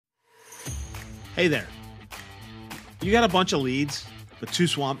Hey there. You got a bunch of leads, but too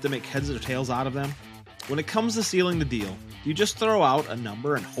swamped to make heads or tails out of them? When it comes to sealing the deal, do you just throw out a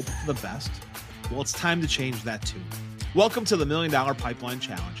number and hope for the best? Well, it's time to change that tune. Welcome to the $1 Million Pipeline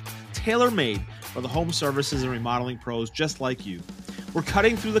Challenge, tailor-made for the home services and remodeling pros just like you. We're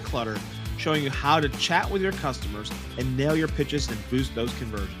cutting through the clutter, showing you how to chat with your customers and nail your pitches and boost those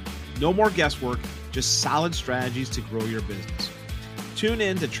conversions. No more guesswork, just solid strategies to grow your business. Tune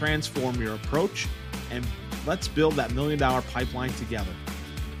in to transform your approach, and let's build that $1 Million pipeline together.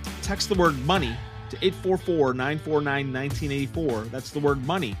 Text the word money to 844-949-1984. That's the word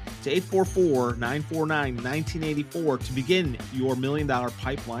money to 844-949-1984 to begin your $1 Million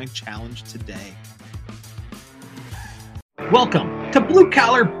Pipeline Challenge today. Welcome to Blue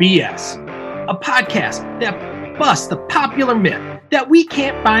Collar BS, a podcast that busts the popular myth that we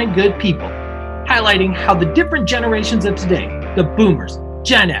can't find good people, highlighting how the different generations of today, the boomers,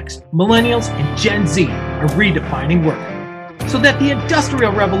 Gen X, millennials, and Gen Z, are redefining work, so that the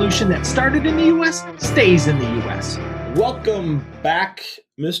industrial revolution that started in the U.S. stays in the U.S. Welcome back,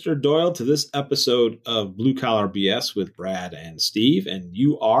 Mr. Doyle, to this episode of Blue Collar BS with Brad and Steve. And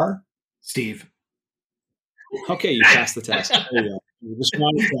you are? Steve. Okay, you passed the test. There you go. Just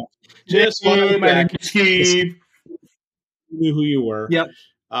wanted to check. Steve. You knew who you were. Yep.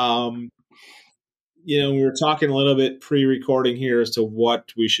 We were talking a little bit pre-recording here as to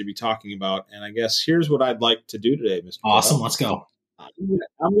what we should be talking about, and I guess here's what I'd like to do today, Mr. Awesome. Doyle. Let's go. I'm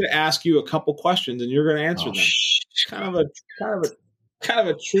going to ask you a couple questions, and you're going to answer them. Kind of a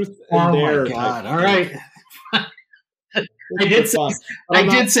truth and dare. Oh my God! All right. I did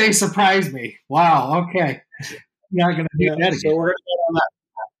say surprise me. Wow. Okay. You're not going to do that again. So we're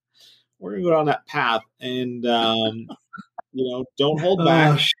going to go down that path, and don't hold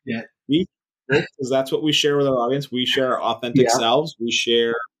back. Oh, shit. Because that's what we share with our audience. We share our authentic selves. We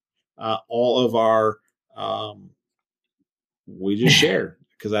share all of our. We just share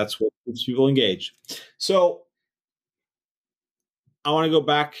because that's what keeps people engaged. So I want to go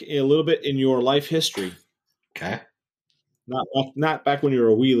back a little bit in your life history. Okay. Not back when you were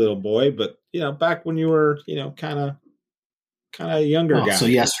a wee little boy, but back when you were kind of a younger guy. So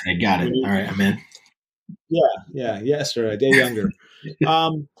yesterday, got it. All right, I'm in. Yeah, yesterday, a day younger.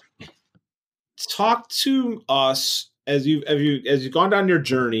 Talk to us as you've gone down your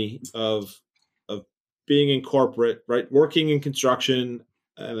journey of being in corporate, right? Working in construction,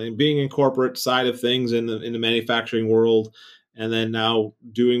 and then being in corporate side of things in the manufacturing world, and then now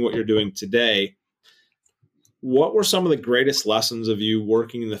doing what you're doing today. What were some of the greatest lessons of you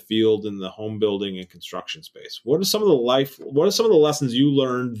working in the field in the home building and construction space? What are some of the lessons you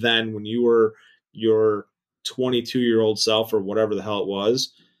learned then when you were your 22-year-old self or whatever the hell it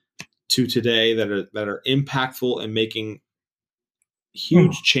was to today that are impactful and making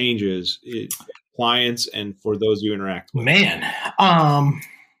huge changes in clients and for those you interact with? Man, wow,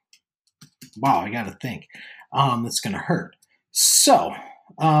 I got to think. That's going to hurt. So,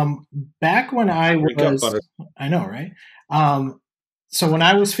 back when I was, I know, right? So when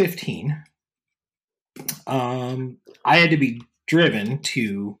I was 15, I had to be driven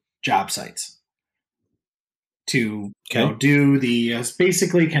to job sites to do the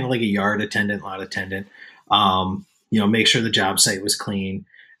basically kind of like a yard attendant, lot attendant. Make sure the job site was clean,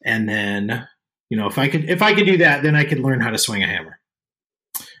 and then if I could do that, then I could learn how to swing a hammer.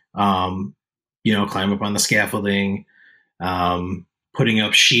 Climb up on the scaffolding, putting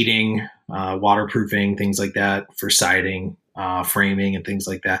up sheeting, waterproofing, things like that for siding, framing, and things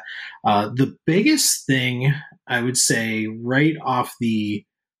like that. The biggest thing I would say right off the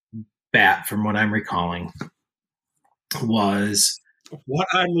bat, from what I'm recalling, was what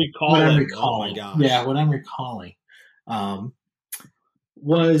I'm recalling. Oh my gosh. Yeah, what I'm recalling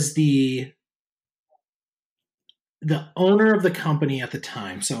was the owner of the company at the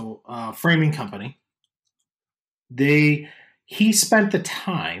time. So, framing company. He spent the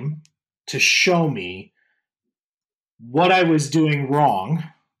time to show me what I was doing wrong,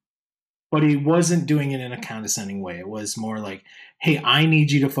 but he wasn't doing it in a condescending way. It was more like, hey, I need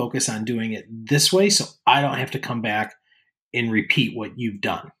you to focus on doing it this way so I don't have to come back and repeat what you've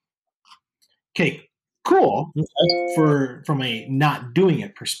done. Okay, cool from a not doing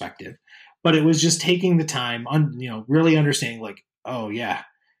it perspective, but it was just taking the time, really understanding like, oh yeah,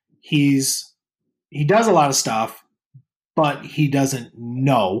 he does a lot of stuff, but he doesn't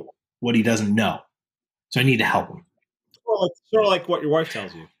know what he doesn't know. So I need to help him. Well, it's sort of like what your wife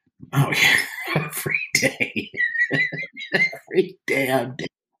tells you. Oh, yeah. Every day. Every damn day.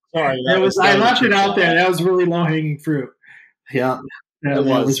 Sorry. I left it out there. That was really low-hanging fruit. Yeah. That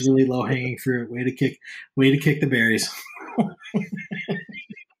was really low-hanging fruit. Way to kick the berries.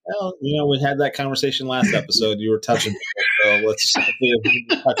 Well, we had that conversation last episode. You were touching people, so let's touch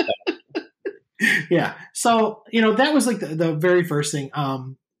that. Yeah. So, that was like the very first thing.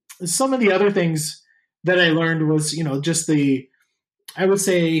 Some of the other things that I learned was, just I would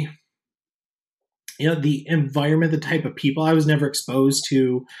say, the environment, the type of people. I was never exposed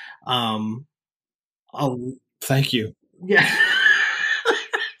to. Thank you. Yeah.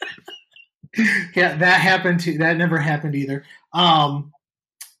 Yeah, that happened too. That never happened either.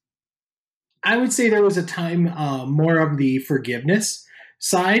 I would say there was a time more of the forgiveness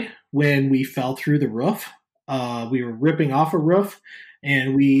side when we fell through the roof. We were ripping off a roof,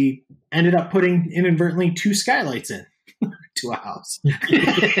 and we ended up putting inadvertently 2 skylights in to a house.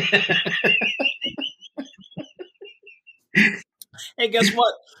 Hey, guess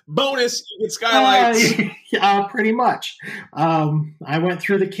what? Bonus, you get skylights. Pretty much. I went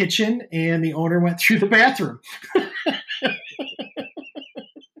through the kitchen, and the owner went through the bathroom.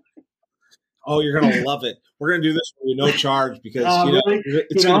 Oh, you're going to love it. We're going to do this for no charge because, really?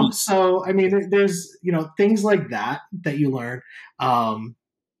 So, I mean, there's, things like that you learn. But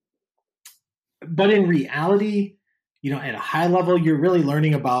in reality, at a high level, you're really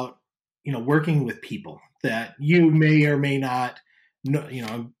learning about, working with people that you may or may not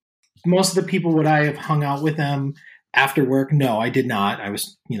know. Most of the people, would I have hung out with them after work? No, I did not. I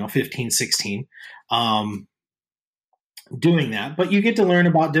was, 15, 16. Doing that, but you get to learn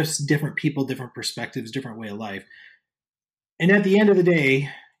about just different people, different perspectives, different way of life. And at the end of the day,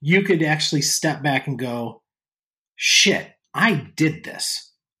 you could actually step back and go, shit, I did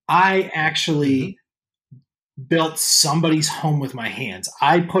this. I actually built somebody's home with my hands.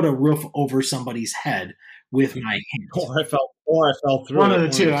 I put a roof over somebody's head with my hands. Or I fell through. One of the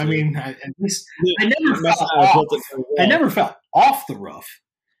two. I mean, at least I never fell off the roof.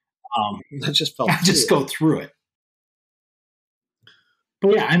 I just go through it.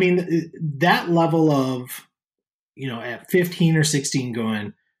 But yeah, I mean, that level of, at 15 or 16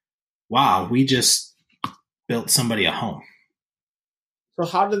 going, wow, we just built somebody a home. So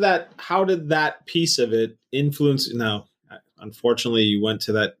how did that piece of it influence? Now, unfortunately, you went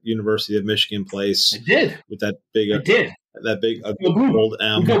to that University of Michigan place. I did. With that big, old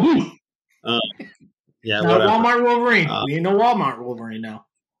M. Yeah, not Walmart Wolverine. We ain't no Walmart Wolverine now.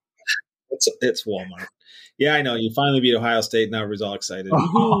 It's Walmart. Yeah, I know. You finally beat Ohio State. Now everybody's all excited.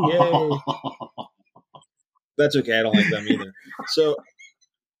 Yay. That's okay. I don't like them either. So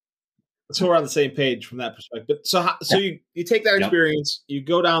we're on the same page from that perspective. So you take that experience, you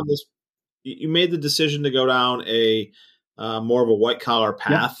go down this, you made the decision to go down a more of a white collar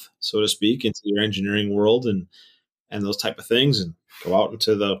path, so to speak, into your engineering world and those type of things, and go out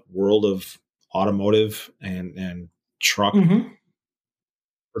into the world of automotive and truck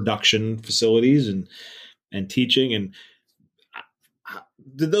production facilities and teaching. And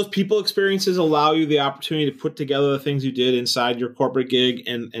did those people experiences allow you the opportunity to put together the things you did inside your corporate gig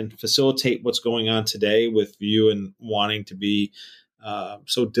and facilitate what's going on today with you and wanting to be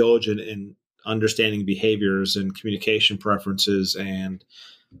so diligent in understanding behaviors and communication preferences and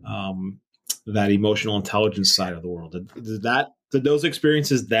that emotional intelligence side of the world? Did those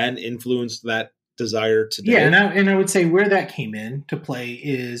experiences then influence that desire today? Yeah, and I would say where that came in to play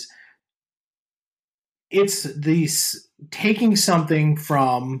is it's these taking something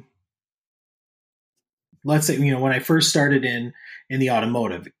from, let's say, when I first started in the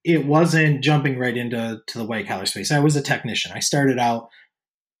automotive, it wasn't jumping right into the white collar space. I was a technician. I started out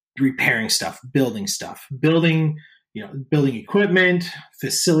repairing stuff, building equipment,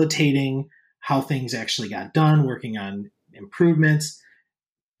 facilitating how things actually got done, working on improvements.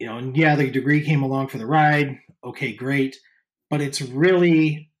 And the degree came along for the ride. Okay, great. But it's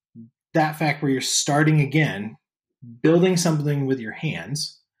really that fact where you're starting again, building something with your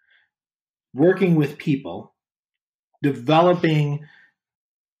hands, working with people, developing.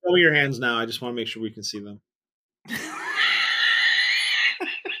 Show me your hands now. I just want to make sure we can see them.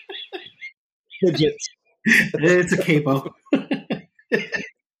 Digits. It's a capo.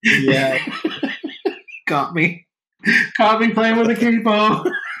 Yeah. Caught me playing with a capo.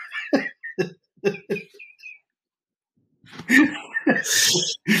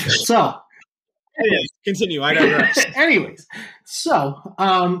 So, continue. I digress. Anyways, so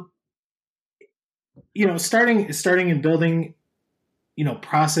starting and building,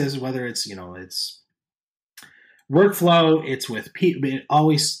 process, whether it's it's workflow, it's with people. It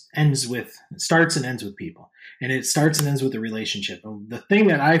always starts and ends with people, and it starts and ends with a relationship. And the thing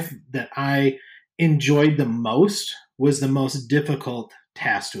that I enjoyed the most was the most difficult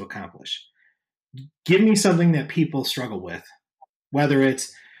task to accomplish. Give me something that people struggle with, whether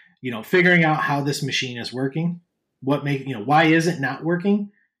it's, figuring out how this machine is working, why is it not working?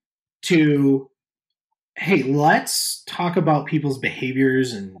 to, hey, let's talk about people's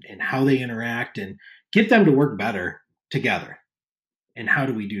behaviors and how they interact and get them to work better together. And how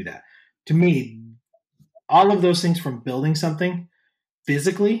do we do that? To me, all of those things, from building something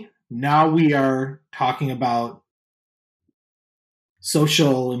physically, now we are talking about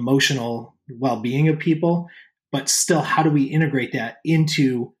social, emotional well-being of people, but still, how do we integrate that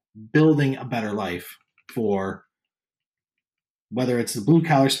into building a better life for, whether it's the blue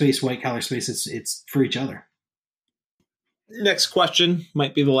collar space, white collar space, it's for each other. Next question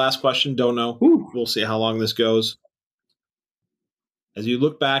might be the last question. Don't know. Ooh. We'll see how long this goes. As you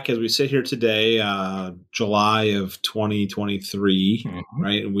look back, as we sit here today, July of 2023,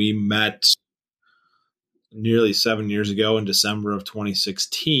 right? We met nearly 7 years ago in December of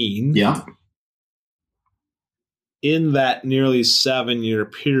 2016. Yeah. In that nearly 7-year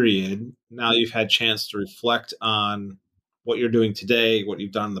period, now you've had a chance to reflect on what you're doing today, what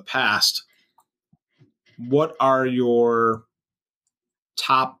you've done in the past. What are your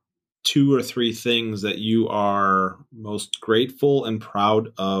top 2 or 3 things that you are most grateful and proud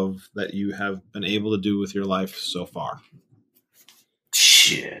of that you have been able to do with your life so far?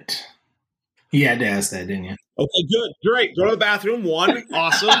 Shit. You had to ask that, didn't you? Okay, good. Great. Go to the bathroom. 1.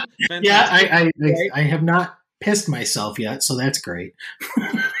 Awesome. Fantastic. Yeah, I have not pissed myself yet, so that's great.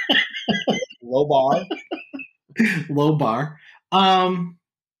 Low bar. Low bar. I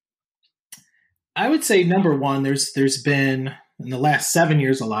would say number one, there's been in the last 7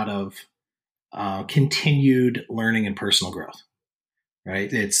 years a lot of continued learning and personal growth.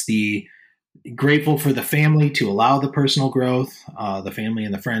 Right? It's the grateful for the family to allow the personal growth, the family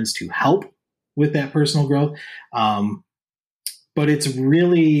and the friends to help with that personal growth. But it's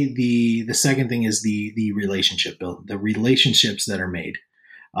really the second thing is the relationship build, the relationships that are made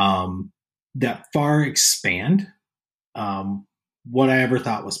that far expand what I ever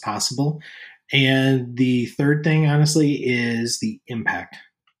thought was possible. And the third thing, honestly, is the impact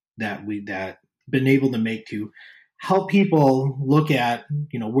that been able to make to help people look at,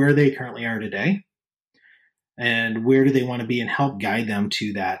 where they currently are today and where do they want to be and help guide them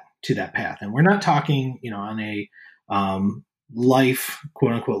to that path. And we're not talking, on a life,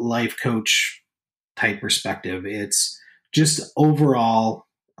 quote unquote, life coach type perspective. It's just overall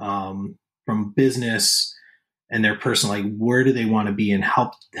from business and their personal, like, where do they want to be and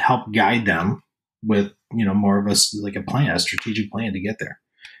help guide them with, more of like a strategic plan to get there.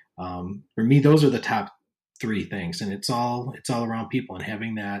 For me, those are the top 3 things. And it's all around people and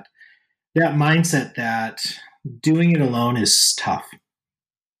having that mindset that doing it alone is tough.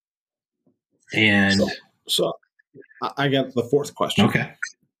 And so I got the 4th question. Okay.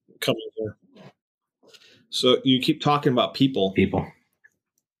 Coming here. So you keep talking about people.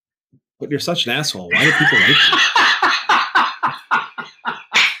 But you're such an asshole. Why do people like you?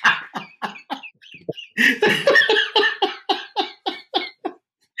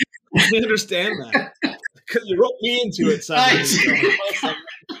 I understand that. Because you wrote me into it 7 years ago.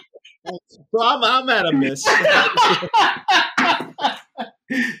 So I'm at a miss.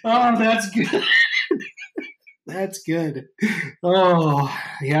 Oh, that's good. That's good. Oh,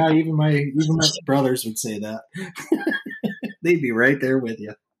 yeah. Even my brothers would say that. They'd be right there with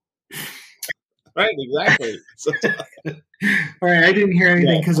you. Right, exactly. So, all right, I didn't hear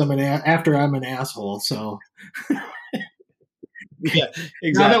anything because I'm an asshole. So yeah,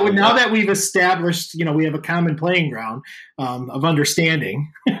 exactly. Now that we've established, we have a common playing ground of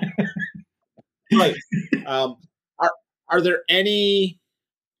understanding. Right. Are there any,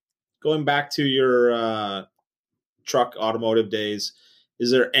 going back to your truck automotive days, is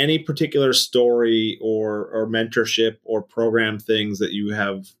there any particular story or mentorship or program things that you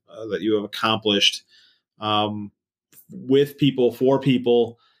have accomplished with people, for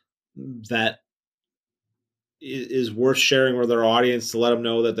people, that is worth sharing with our audience to let them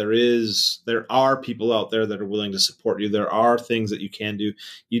know that there are people out there that are willing to support you. There are things that you can do.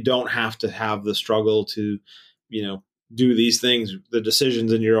 You don't have to have the struggle to, do these things, the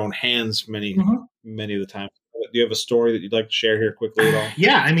decisions in your own hands many of the time. Do you have a story that you'd like to share here quickly at all?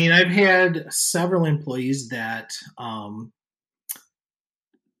 Yeah. I mean, I've had several employees that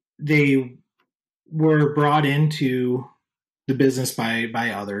they were brought into the business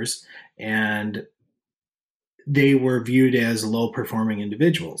by others, and they were viewed as low performing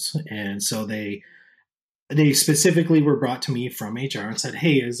individuals. And so they specifically were brought to me from HR and said,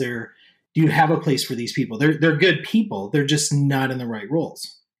 hey, do you have a place for these people? They're good people. They're just not in the right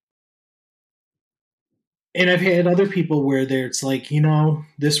roles. And I've had other people where it's like,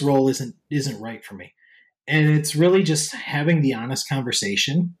 this role isn't right for me. And it's really just having the honest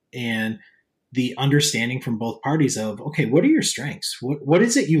conversation and the understanding from both parties of, okay, what are your strengths? What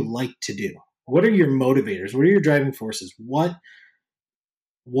is it you like to do? What are your motivators? What are your driving forces? What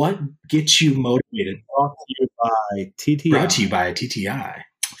gets you motivated? Brought to you by TTI. Brought to you by TTI.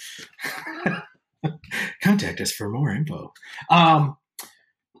 Contact us for more info. But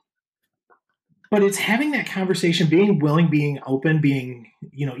it's having that conversation, being willing, being open, being,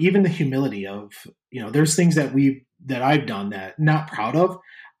 even the humility of, there's things that I've done that not proud of,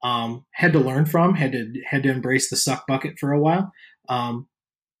 had to learn from, had to embrace the suck bucket for a while. And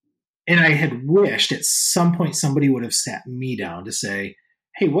I had wished at some point somebody would have sat me down to say,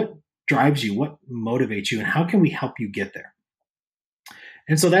 hey, what drives you? What motivates you? And how can we help you get there?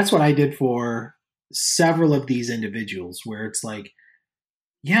 And so that's what I did for several of these individuals, where it's like,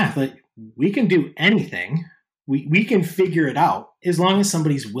 yeah, like we can do anything. We can figure it out as long as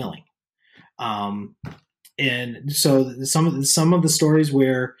somebody's willing. And so some of the stories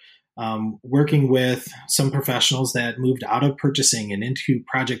where working with some professionals that moved out of purchasing and into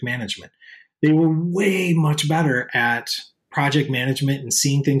project management, they were way much better at project management and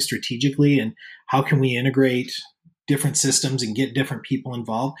seeing things strategically and how can we integrate different systems and get different people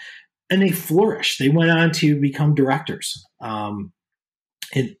involved. And they flourished. They went on to become directors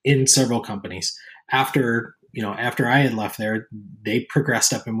in several companies. After I had left there, they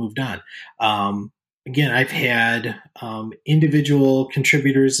progressed up and moved on. Again, I've had individual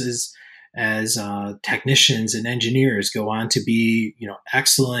contributors as technicians and engineers go on to be,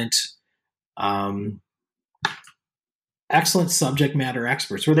 excellent subject matter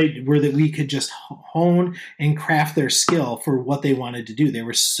experts, where we could just hone and craft their skill for what they wanted to do. They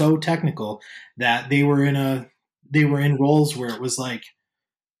were so technical that they were in roles where it was like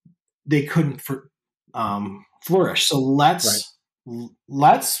they couldn't flourish. So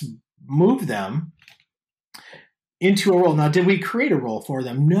let's move them into a role. Now, did we create a role for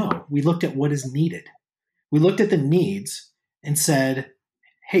them? No. We looked at what is needed. We looked at the needs and said,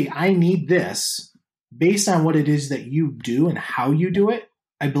 hey, I need this. Based on what it is that you do and how you do it,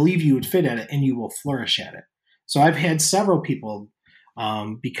 I believe you would fit at it and you will flourish at it. So I've had several people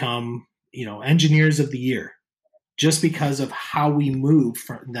become, engineers of the year just because of how we moved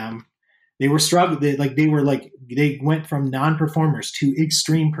from them. They were struggling. They went from non-performers to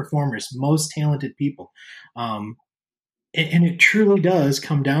extreme performers, most talented people. And it truly does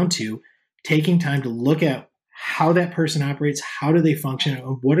come down to taking time to look at how that person operates, how do they function,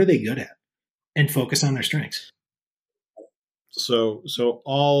 and what are they good at, and focus on their strengths. So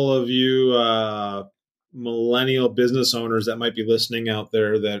all of you millennial business owners that might be listening out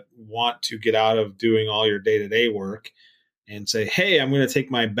there that want to get out of doing all your day-to-day work and say, hey, I'm going to take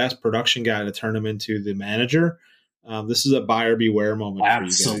my best production guy to turn him into the manager. This is a buyer beware moment.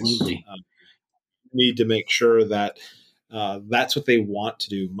 Absolutely. For you guys. You need to make sure that that's what they want to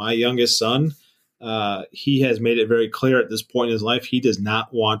do. My youngest son, he has made it very clear at this point in his life, he does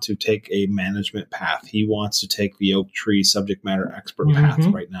not want to take a management path. He wants to take the Oak Tree subject matter expert path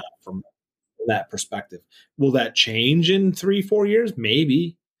right now from that perspective. Will that change in 3-4 years?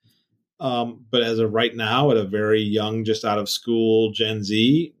 Maybe. But as of right now, at a very young, just out of school Gen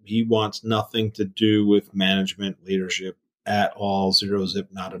Z, he wants nothing to do with management leadership at all. Zero zip,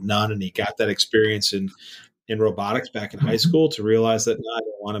 not a none. And he got that experience in robotics back in high school to realize that I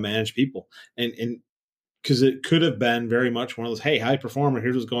don't want to manage people. And because it could have been very much one of those, hey, high performer,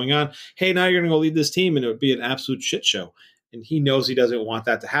 here's what's going on. Hey, now you're going to go lead this team, and it would be an absolute shit show. And he knows he doesn't want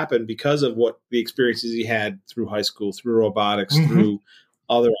that to happen because of what the experiences he had through high school, through robotics, through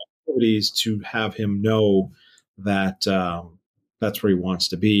other activities, to have him know that that's where he wants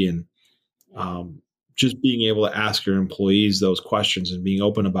to be. And just being able to ask your employees those questions and being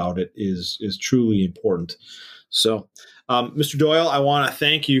open about it is truly important. So, Mr. Doyle, I want to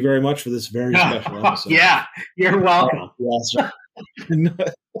thank you very much for this very special episode. Yeah, you're welcome.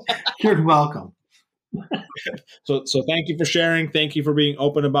 You're welcome. So thank you for sharing. Thank you for being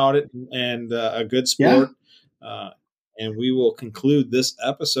open about it and a good sport. And we will conclude this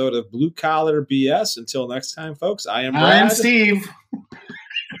episode of Blue Collar BS. Until next time, folks, I am Brad. I'm Steve.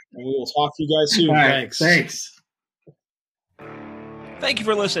 And we will talk to you guys soon. Right, thanks. Thank you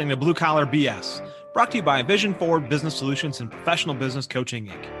for listening to Blue Collar BS, brought to you by Vision Forward Business Solutions and Professional Business Coaching,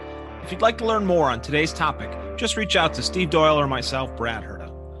 Inc. If you'd like to learn more on today's topic, just reach out to Steve Doyle or myself, Brad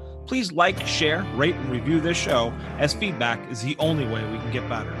Herta. Please like, share, rate, and review this show, as feedback is the only way we can get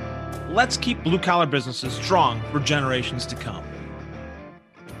better. Let's keep blue-collar businesses strong for generations to come.